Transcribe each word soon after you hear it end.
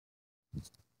Whoa,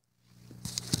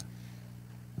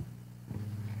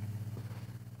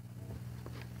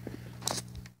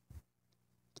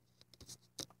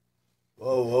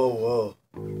 whoa, whoa.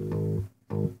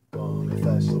 Gonna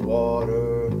fetch the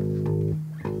water in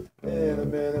a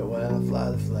minute when I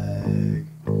fly the flag.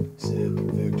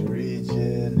 Sipping Victory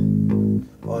gin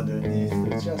underneath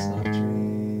the chestnut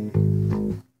tree.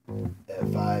 At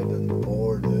 5 in the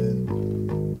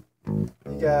morning,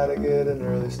 you gotta get an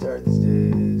early start these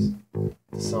days.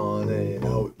 The sun ain't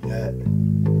out yet,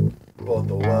 but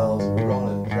the wells are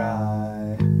running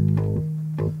dry.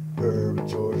 Herbert,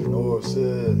 George, and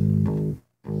Orson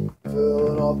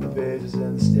filling up the pages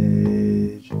in the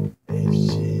stage.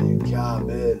 HG,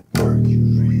 Comet,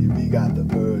 Mercury, we got the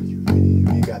Mercury,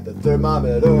 we got the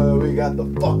thermometer, we got the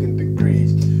fucking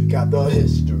degrees, got the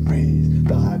histories,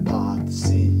 the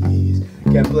hypotheses.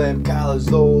 Can't blame college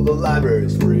though the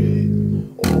library's free.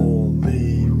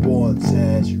 Only 1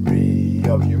 century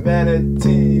of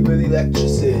humanity with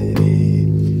electricity,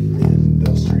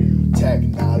 industry,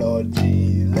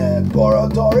 technology,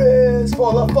 laboratories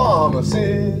full of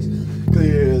pharmacies.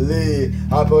 Clearly,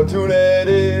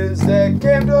 opportunities that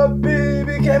came to be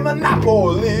became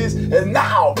monopolies, and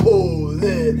now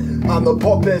pulling on the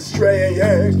puppet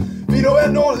strings. Vito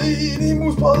and Nolini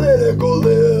moves political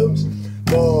limbs.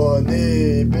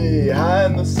 Money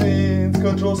behind the scenes,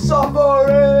 control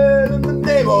suffering in the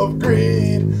name of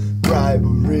greed.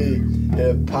 Bribery,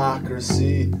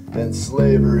 hypocrisy, and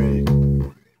slavery.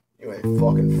 You ain't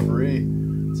fucking free.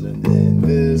 It's an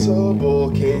invisible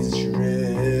cage that you're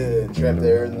in, trapped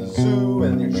there in the zoo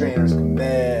and your trainer's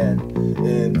command.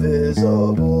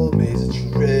 Invisible maze that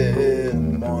you're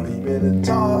in. Money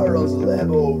Minotaur runs a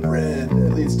labyrinth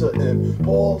that leads to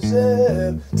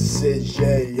impulsive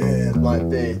decisions.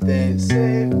 Blind faith ain't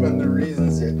safe from the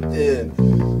reasons it did.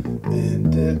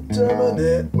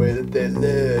 Indeterminate way that they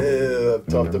live.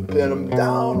 Tough to pin them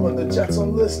down when the check's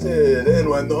unlisted, and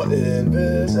when the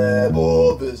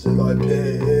invisible visit I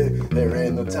pay. There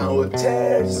ain't no town with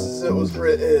tears as it was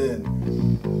written.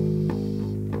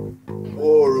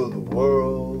 War of the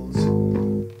worlds.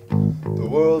 The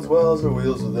world's wells are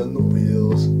wheels within the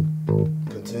wheels.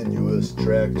 Continuous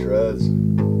track treads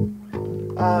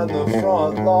on the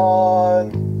front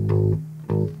lawn.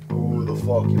 Who the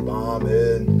fuck you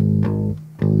bombing?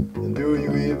 And do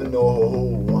you even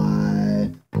know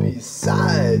why?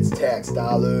 Besides tax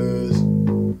dollars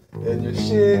and your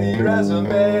shitty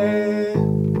resume,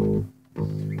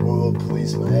 world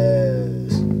police my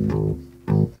ass.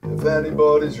 If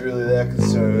anybody's really that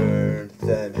concerned,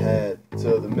 then head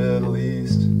to the Middle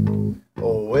East.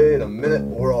 Oh wait a minute,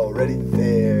 we're already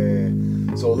there.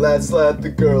 So let's let the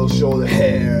girls show their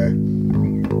hair.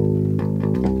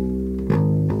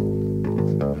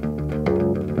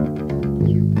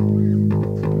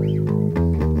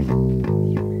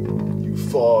 You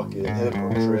fucking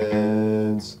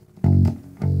hypocrites.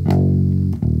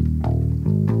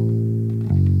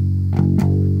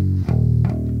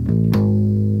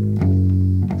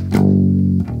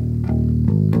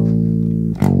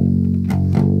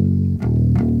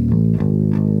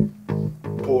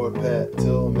 Poor Pat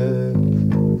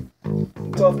Tillman.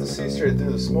 Tough to see straight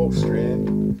through the smoke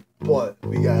screen, but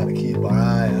we gotta keep our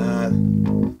eye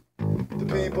on the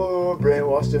people who are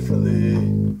brainwashed differently.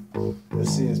 It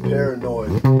seems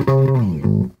paranoid.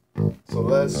 So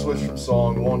let's switch from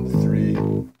song 1 to 3,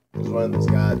 cause when those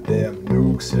goddamn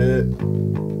nukes hit,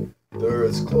 they're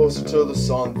as closer to the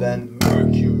sun than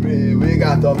Mercury. We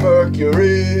got the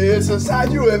Mercury, it's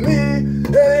inside you and me,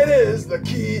 and it is the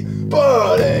key.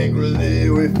 But angrily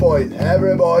we fight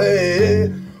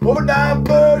everybody over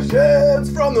diversions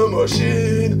from the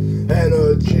machine.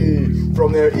 Energy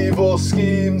from their evil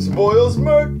schemes boils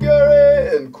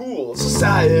mercury in cool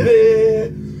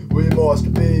society. We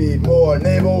must be more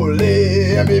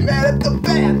neighborly and be mad at the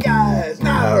bad guys,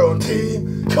 not our own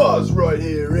team. Cause right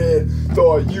here in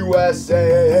the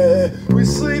USA, we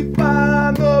sleep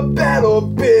on the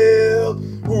battlefield.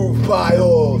 Roof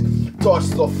piles touch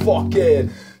the fucking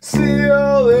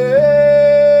ceiling.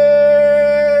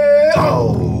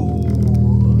 Oh!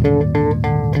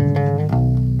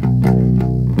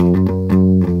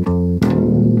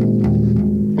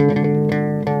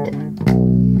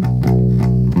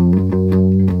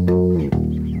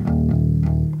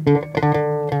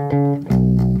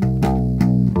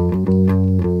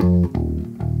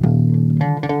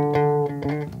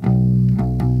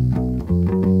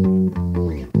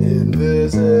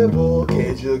 Invisible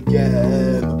cage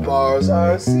again. The bars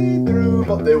are see-through,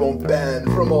 but they won't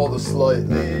bend from all the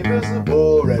slightly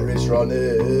visible red race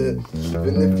running.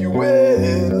 Even if you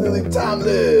win, Lily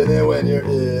Tomlin, and when you're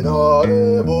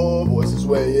inaudible, voices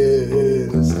weigh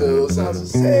in, it still sounds the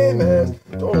same as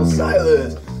total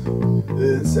silence.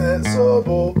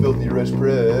 Insensible, filthy rich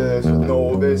pricks with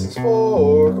no basis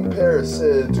for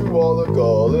comparison to all the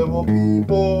gullible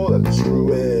people that they're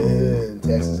screwing.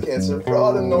 Taxes, cancer,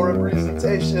 fraud, and no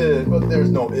representation, but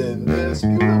there's no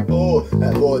indisputable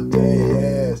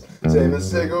advantages. Same as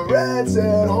cigarettes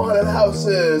and haunted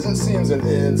houses. It seems an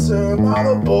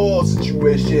insurmountable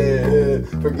situation.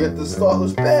 Forget this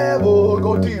thoughtless babble.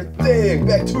 Go do your thing.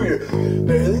 Back to your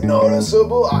barely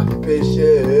noticeable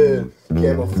occupation.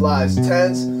 Camouflage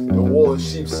tents and woolen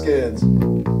sheepskins.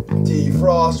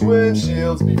 Defrost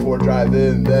windshields before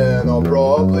driving, then I'll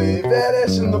probably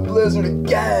vanish in the blizzard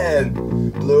again.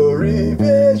 Blurry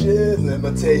vision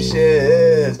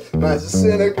limitations, minds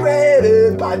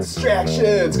disintegrated by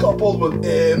distractions, coupled with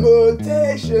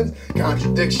imitations,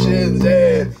 contradictions,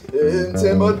 and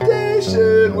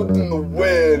intimidation within the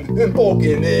wind,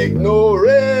 invoking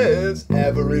ignorance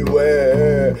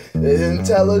everywhere.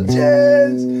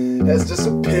 Intelligence has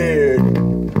disappeared.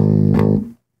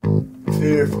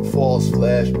 Fear from false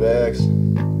flashbacks.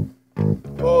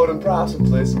 Putting props in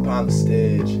place upon the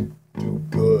stage. Do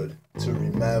good to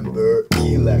remember.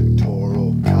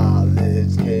 Electoral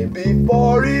college came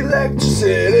before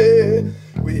electricity.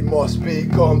 We must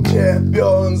become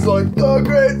champions like the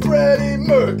great Freddie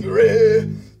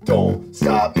Mercury. Don't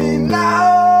stop me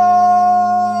now.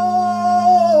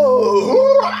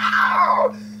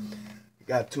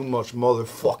 Got too much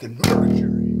motherfucking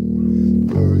mercury.